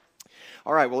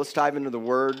All right, well, let's dive into the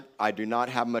Word. I do not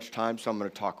have much time, so I'm going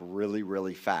to talk really,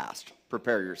 really fast.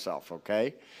 Prepare yourself,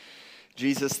 okay?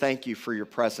 Jesus, thank you for your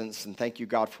presence, and thank you,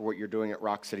 God, for what you're doing at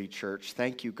Rock City Church.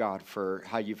 Thank you, God, for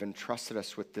how you've entrusted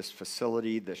us with this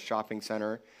facility, this shopping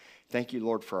center. Thank you,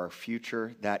 Lord, for our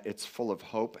future, that it's full of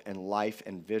hope and life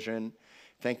and vision.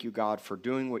 Thank you, God, for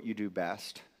doing what you do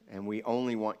best, and we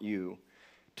only want you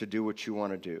to do what you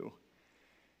want to do.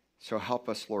 So help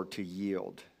us, Lord, to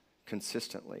yield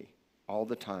consistently all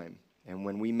the time. And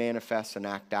when we manifest and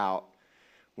act out,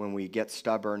 when we get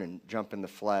stubborn and jump in the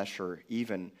flesh or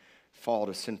even fall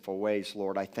to sinful ways,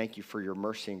 Lord, I thank you for your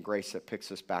mercy and grace that picks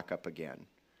us back up again.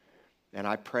 And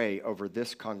I pray over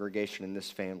this congregation and this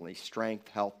family, strength,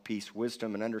 health, peace,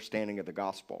 wisdom, and understanding of the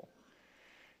gospel,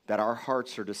 that our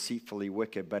hearts are deceitfully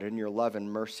wicked, but in your love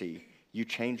and mercy, you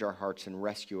change our hearts and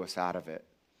rescue us out of it.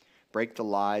 Break the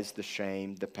lies, the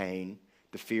shame, the pain,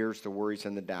 the fears, the worries,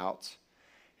 and the doubts.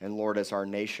 And Lord, as our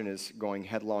nation is going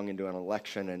headlong into an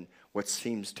election and what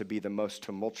seems to be the most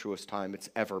tumultuous time it's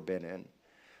ever been in,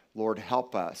 Lord,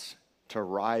 help us to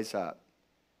rise up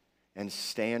and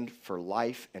stand for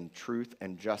life and truth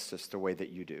and justice the way that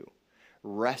you do.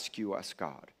 Rescue us,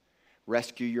 God.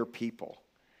 Rescue your people.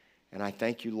 And I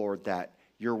thank you, Lord, that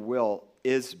your will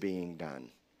is being done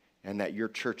and that your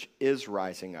church is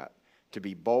rising up to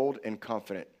be bold and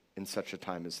confident in such a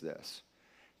time as this.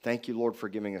 Thank you, Lord, for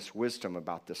giving us wisdom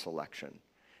about this election.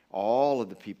 All of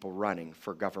the people running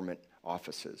for government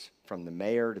offices, from the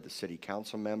mayor to the city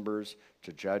council members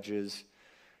to judges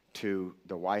to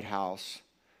the White House.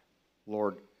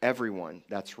 Lord, everyone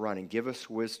that's running, give us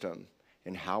wisdom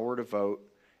in how we're to vote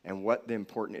and what the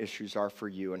important issues are for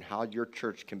you and how your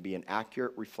church can be an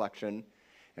accurate reflection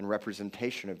and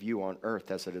representation of you on earth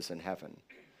as it is in heaven.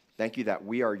 Thank you that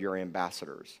we are your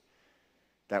ambassadors,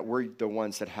 that we're the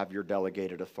ones that have your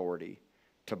delegated authority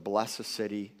to bless a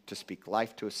city, to speak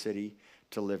life to a city,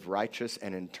 to live righteous,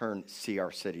 and in turn see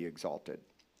our city exalted.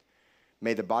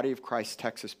 May the body of Christ,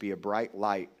 Texas, be a bright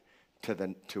light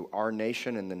to our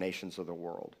nation and the nations of the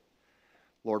world.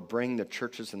 Lord, bring the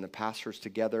churches and the pastors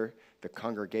together, the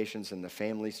congregations and the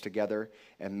families together,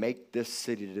 and make this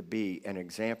city to be an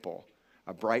example,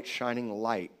 a bright shining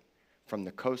light from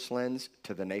the coastlands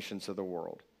to the nations of the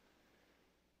world.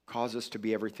 Cause us to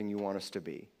be everything you want us to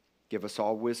be. Give us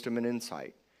all wisdom and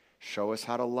insight. Show us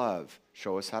how to love.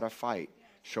 Show us how to fight.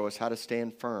 Show us how to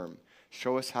stand firm.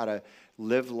 Show us how to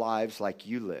live lives like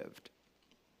you lived,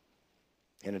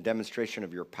 in a demonstration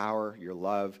of your power, your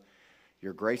love,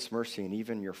 your grace, mercy, and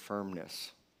even your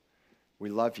firmness. We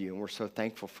love you, and we're so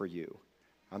thankful for you.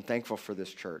 I'm thankful for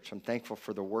this church. I'm thankful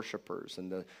for the worshipers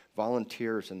and the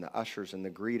volunteers and the ushers and the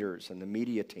greeters and the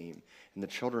media team and the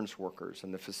children's workers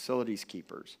and the facilities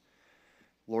keepers.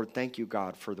 Lord, thank you,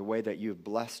 God, for the way that you've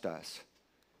blessed us.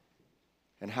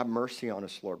 And have mercy on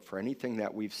us, Lord, for anything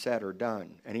that we've said or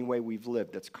done, any way we've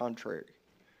lived that's contrary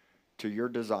to your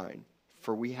design.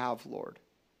 For we have, Lord.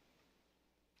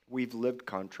 We've lived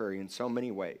contrary in so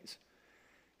many ways.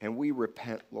 And we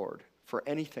repent, Lord, for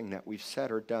anything that we've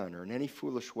said or done or in any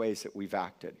foolish ways that we've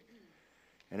acted.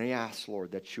 And I ask,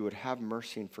 Lord, that you would have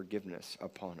mercy and forgiveness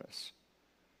upon us.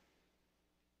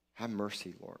 Have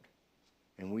mercy, Lord.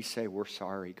 And we say we're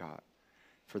sorry, God,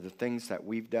 for the things that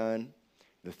we've done,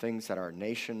 the things that our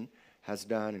nation has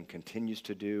done and continues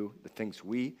to do, the things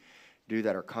we do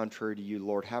that are contrary to you.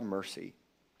 Lord, have mercy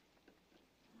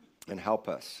and help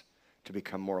us to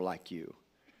become more like you.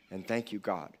 And thank you,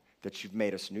 God, that you've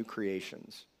made us new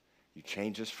creations. You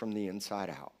change us from the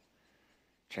inside out.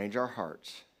 Change our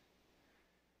hearts.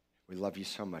 We love you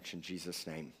so much in Jesus'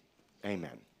 name.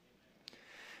 Amen.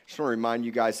 Just want to remind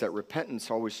you guys that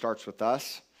repentance always starts with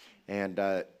us.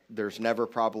 And there's never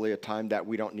probably a time that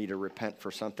we don't need to repent for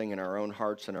something in our own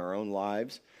hearts and our own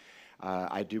lives.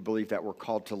 I do believe that we're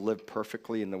called to live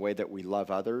perfectly in the way that we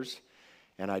love others.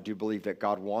 And I do believe that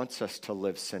God wants us to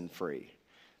live sin-free.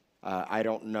 I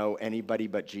don't know anybody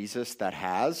but Jesus that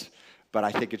has, but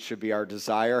I think it should be our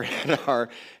desire and our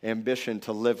ambition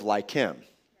to live like him.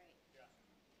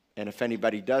 And if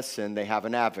anybody does sin, they have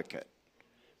an advocate,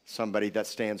 somebody that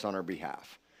stands on our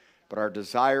behalf. But our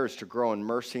desire is to grow in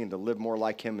mercy and to live more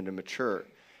like him and to mature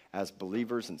as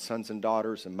believers and sons and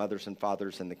daughters and mothers and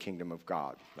fathers in the kingdom of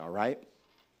God. All right?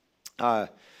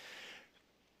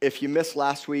 If you missed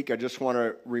last week, I just want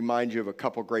to remind you of a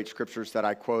couple great scriptures that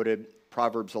I quoted.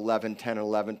 Proverbs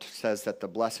 11:10-11 says that the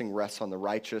blessing rests on the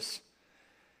righteous.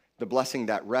 The blessing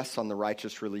that rests on the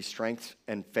righteous releases strength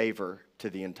and favor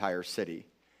to the entire city.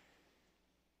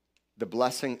 The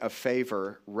blessing of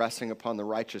favor resting upon the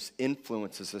righteous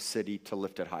influences a city to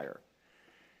lift it higher.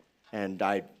 And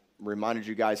I reminded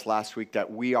you guys last week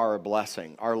that we are a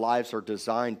blessing. Our lives are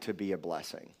designed to be a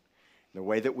blessing. The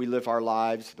way that we live our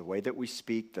lives, the way that we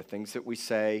speak, the things that we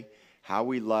say, how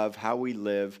we love, how we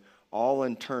live, all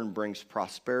in turn brings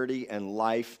prosperity and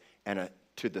life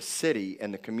to the city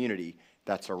and the community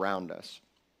that's around us.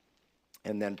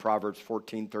 And then Proverbs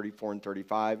 14, 34 and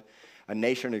 35, a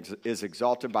nation is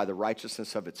exalted by the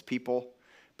righteousness of its people,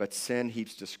 but sin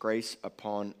heaps disgrace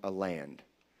upon a land.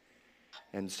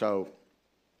 And so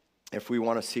if we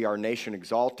want to see our nation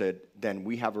exalted, then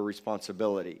we have a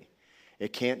responsibility.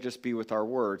 It can't just be with our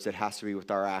words, it has to be with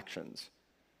our actions.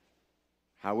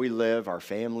 How we live, our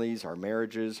families, our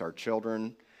marriages, our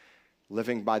children,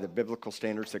 living by the biblical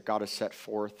standards that God has set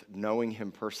forth, knowing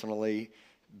him personally,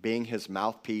 being his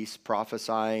mouthpiece,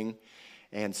 prophesying,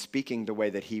 and speaking the way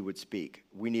that he would speak.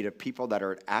 We need a people that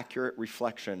are an accurate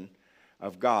reflection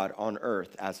of God on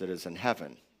earth as it is in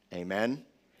heaven. Amen?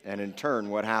 And in turn,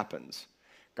 what happens?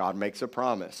 God makes a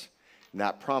promise. And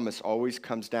that promise always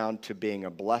comes down to being a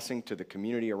blessing to the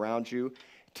community around you,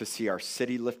 to see our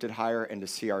city lifted higher, and to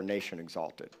see our nation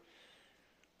exalted.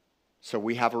 So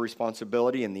we have a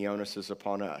responsibility, and the onus is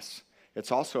upon us.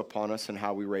 It's also upon us in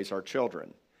how we raise our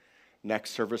children.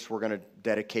 Next service, we're going to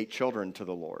dedicate children to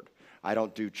the Lord. I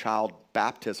don't do child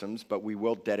baptisms, but we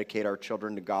will dedicate our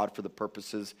children to God for the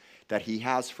purposes that he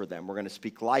has for them. We're going to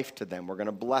speak life to them. We're going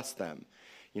to bless them.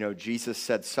 You know, Jesus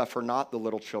said, "Suffer not the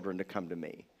little children to come to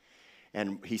me."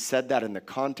 And he said that in the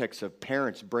context of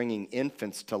parents bringing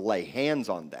infants to lay hands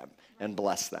on them and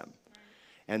bless them.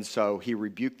 And so he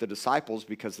rebuked the disciples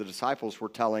because the disciples were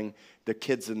telling the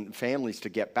kids and families to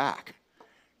get back.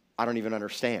 I don't even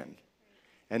understand.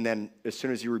 And then as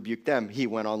soon as he rebuked them, he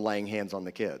went on laying hands on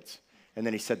the kids. And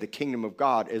then he said, the kingdom of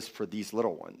God is for these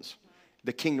little ones.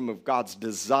 The kingdom of God's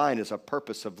design is a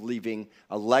purpose of leaving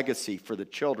a legacy for the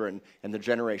children and the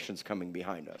generations coming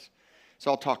behind us. So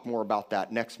I'll talk more about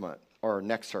that next month or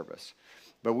next service.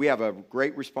 But we have a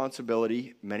great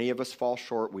responsibility. Many of us fall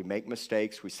short. We make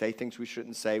mistakes. We say things we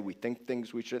shouldn't say. We think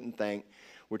things we shouldn't think,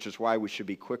 which is why we should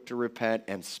be quick to repent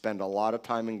and spend a lot of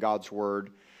time in God's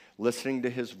word, listening to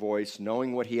his voice,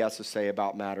 knowing what he has to say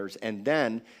about matters, and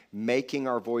then making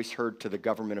our voice heard to the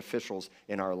government officials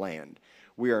in our land.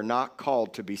 We are not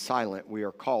called to be silent. We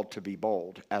are called to be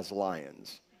bold as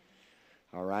lions.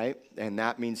 All right? And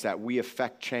that means that we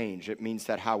affect change. It means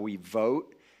that how we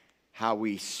vote, how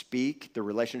we speak, the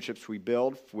relationships we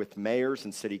build with mayors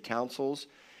and city councils,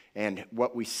 and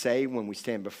what we say when we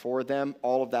stand before them,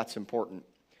 all of that's important.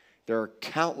 There are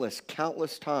countless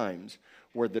times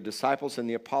where the disciples and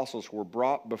the apostles were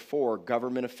brought before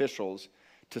government officials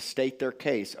to state their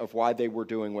case of why they were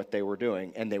doing what they were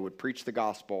doing, and they would preach the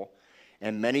gospel,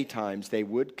 and many times they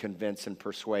would convince and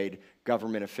persuade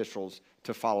government officials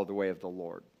to follow the way of the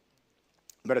Lord.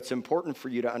 But it's important for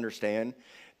you to understand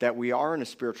that we are in a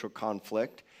spiritual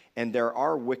conflict, and there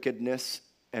are wickedness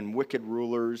and wicked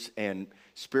rulers and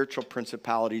spiritual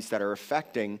principalities that are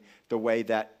affecting the way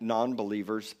that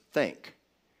non-believers think.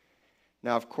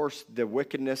 Now, of course, the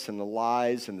wickedness and the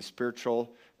lies and the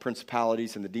spiritual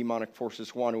principalities and the demonic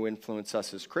forces want to influence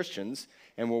us as Christians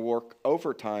and will work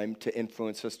overtime to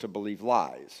influence us to believe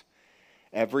lies.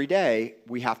 Every day,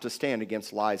 we have to stand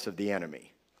against lies of the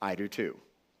enemy. I do too.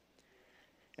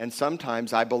 And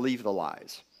sometimes I believe the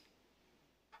lies,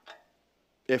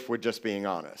 if we're just being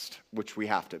honest, which we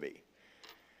have to be.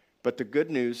 But the good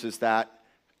news is that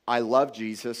I love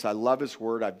Jesus. I love his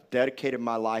word. I've dedicated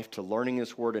my life to learning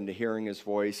his word and to hearing his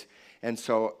voice. And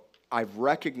so I've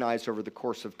recognized over the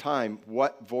course of time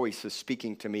what voice is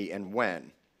speaking to me and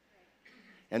when.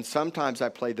 And sometimes I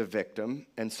play the victim,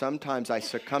 and sometimes I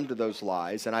succumb to those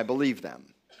lies, and I believe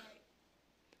them.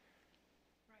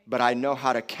 But I know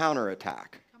how to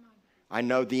counterattack. I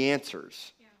know the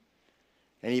answers.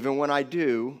 And even when I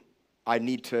do, I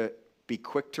need to be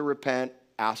quick to repent,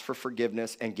 ask for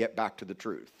forgiveness, and get back to the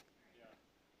truth.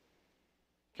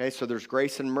 Okay, so there's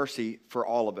grace and mercy for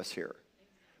all of us here.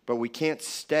 But we can't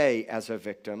stay as a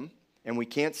victim, and we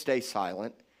can't stay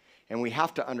silent, and we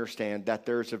have to understand that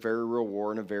there's a very real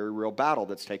war and a very real battle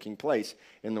that's taking place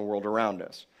in the world around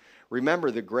us.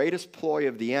 Remember, the greatest ploy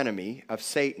of the enemy, of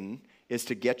Satan, is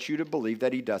to get you to believe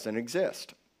that he doesn't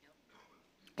exist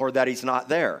or that he's not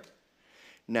there.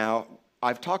 Now,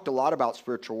 I've talked a lot about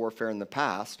spiritual warfare in the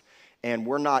past, and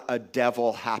we're not a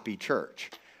devil-happy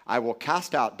church. I will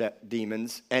cast out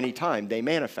demons anytime they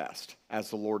manifest as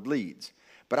the Lord leads.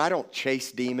 But I don't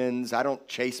chase demons. I don't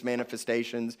chase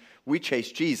manifestations. We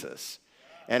chase Jesus.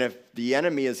 And if the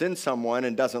enemy is in someone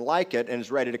and doesn't like it and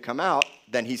is ready to come out,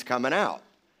 then he's coming out.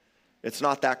 It's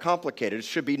not that complicated. It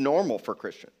should be normal for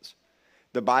Christians.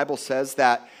 The Bible says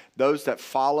that those that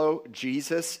follow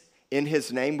Jesus In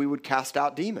his name, we would cast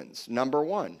out demons. Number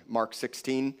one, Mark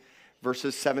 16,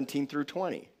 verses 17 through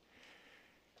 20.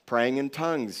 Praying in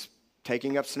tongues,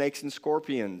 taking up snakes and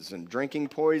scorpions, and drinking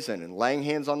poison, and laying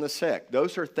hands on the sick.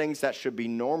 Those are things that should be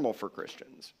normal for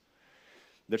Christians.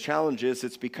 The challenge is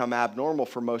it's become abnormal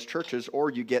for most churches, or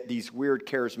you get these weird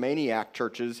charismaniac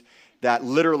churches that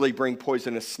literally bring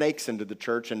poisonous snakes into the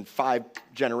church and 5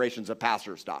 generations of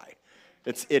pastors die.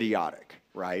 It's idiotic,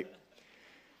 right?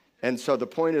 And so the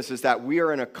point is that we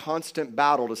are in a constant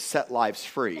battle to set lives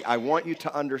free. I want you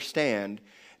to understand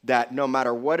that no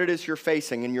matter what it is you're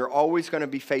facing, and you're always going to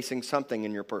be facing something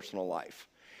in your personal life.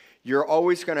 You're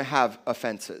always going to have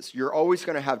offenses. You're always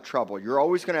going to have trouble. You're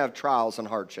always going to have trials and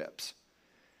hardships.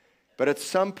 But at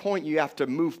some point, you have to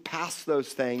move past those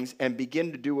things and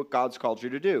begin to do what God's called you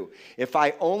to do. If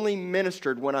I only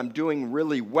ministered when I'm doing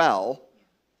really well,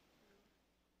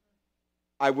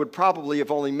 I would probably have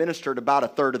only ministered about a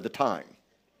third of the time.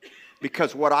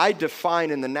 Because what I define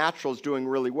in the natural as doing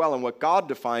really well and what God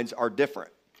defines are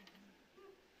different.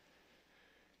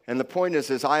 And the point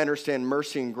is I understand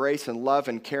mercy and grace and love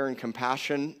and care and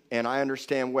compassion, and I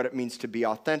understand what it means to be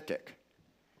authentic.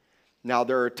 Now,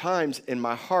 there are times in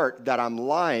my heart that I'm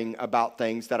lying about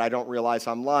things that I don't realize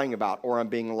I'm lying about or I'm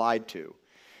being lied to.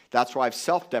 That's why I've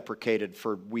self-deprecated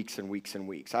for weeks and weeks and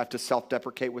weeks. I have to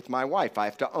self-deprecate with my wife. I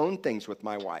have to own things with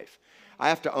my wife. I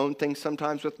have to own things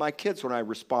sometimes with my kids when I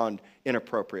respond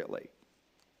inappropriately.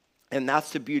 And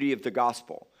that's the beauty of the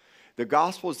gospel. The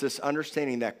gospel is this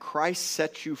understanding that Christ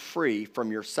sets you free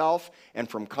from yourself and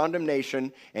from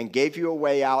condemnation and gave you a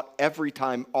way out every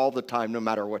time, all the time, no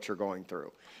matter what you're going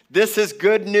through. This is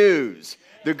good news.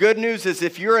 The good news is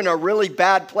if you're in a really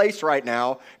bad place right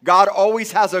now, God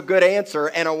always has a good answer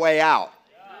and a way out.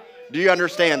 Do you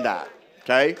understand that?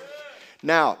 Okay?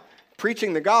 Now,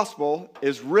 preaching the gospel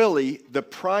is really the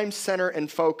prime center and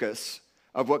focus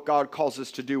of what God calls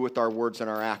us to do with our words and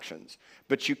our actions.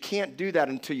 But you can't do that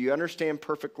until you understand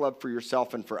perfect love for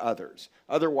yourself and for others.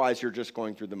 Otherwise, you're just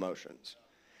going through the motions.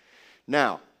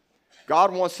 Now,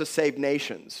 God wants to save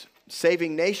nations.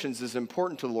 Saving nations is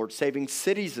important to the Lord. Saving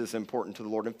cities is important to the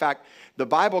Lord. In fact, the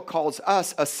Bible calls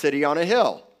us a city on a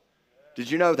hill. Did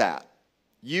you know that?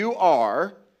 You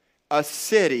are a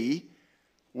city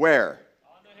where?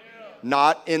 On the hill.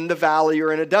 Not in the valley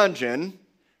or in a dungeon,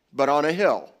 but on a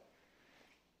hill.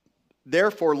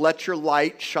 Therefore, let your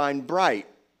light shine bright.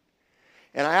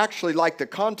 And I actually like the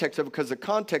context of it because the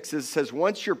context is, it says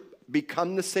once you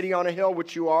become the city on a hill,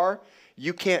 which you are,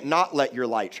 you can't not let your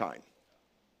light shine.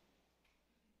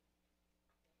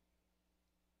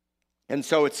 And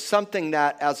so it's something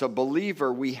that as a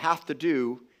believer we have to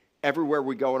do everywhere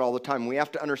we go and all the time. We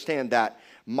have to understand that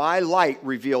my light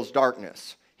reveals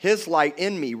darkness. His light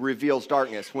in me reveals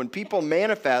darkness. When people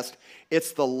manifest,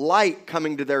 it's the light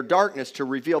coming to their darkness to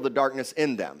reveal the darkness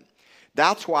in them.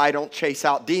 That's why I don't chase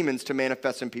out demons to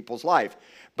manifest in people's life.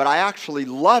 But I actually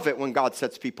love it when God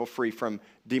sets people free from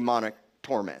demonic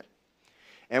torment.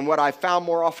 And what I found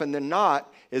more often than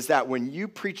not is that when you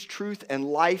preach truth and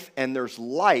life and there's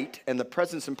light and the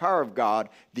presence and power of God,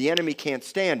 the enemy can't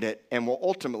stand it and will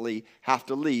ultimately have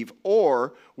to leave,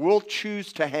 or will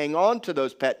choose to hang on to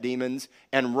those pet demons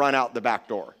and run out the back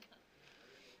door.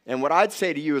 And what I'd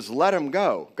say to you is let them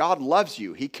go. God loves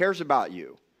you. He cares about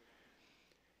you.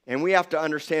 And we have to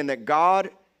understand that God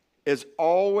is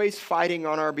always fighting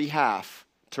on our behalf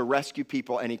to rescue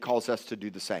people, and he calls us to do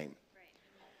the same.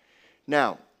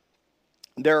 Now,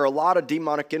 there are a lot of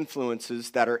demonic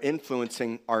influences that are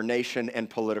influencing our nation and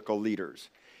political leaders.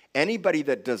 Anybody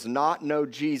that does not know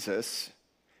Jesus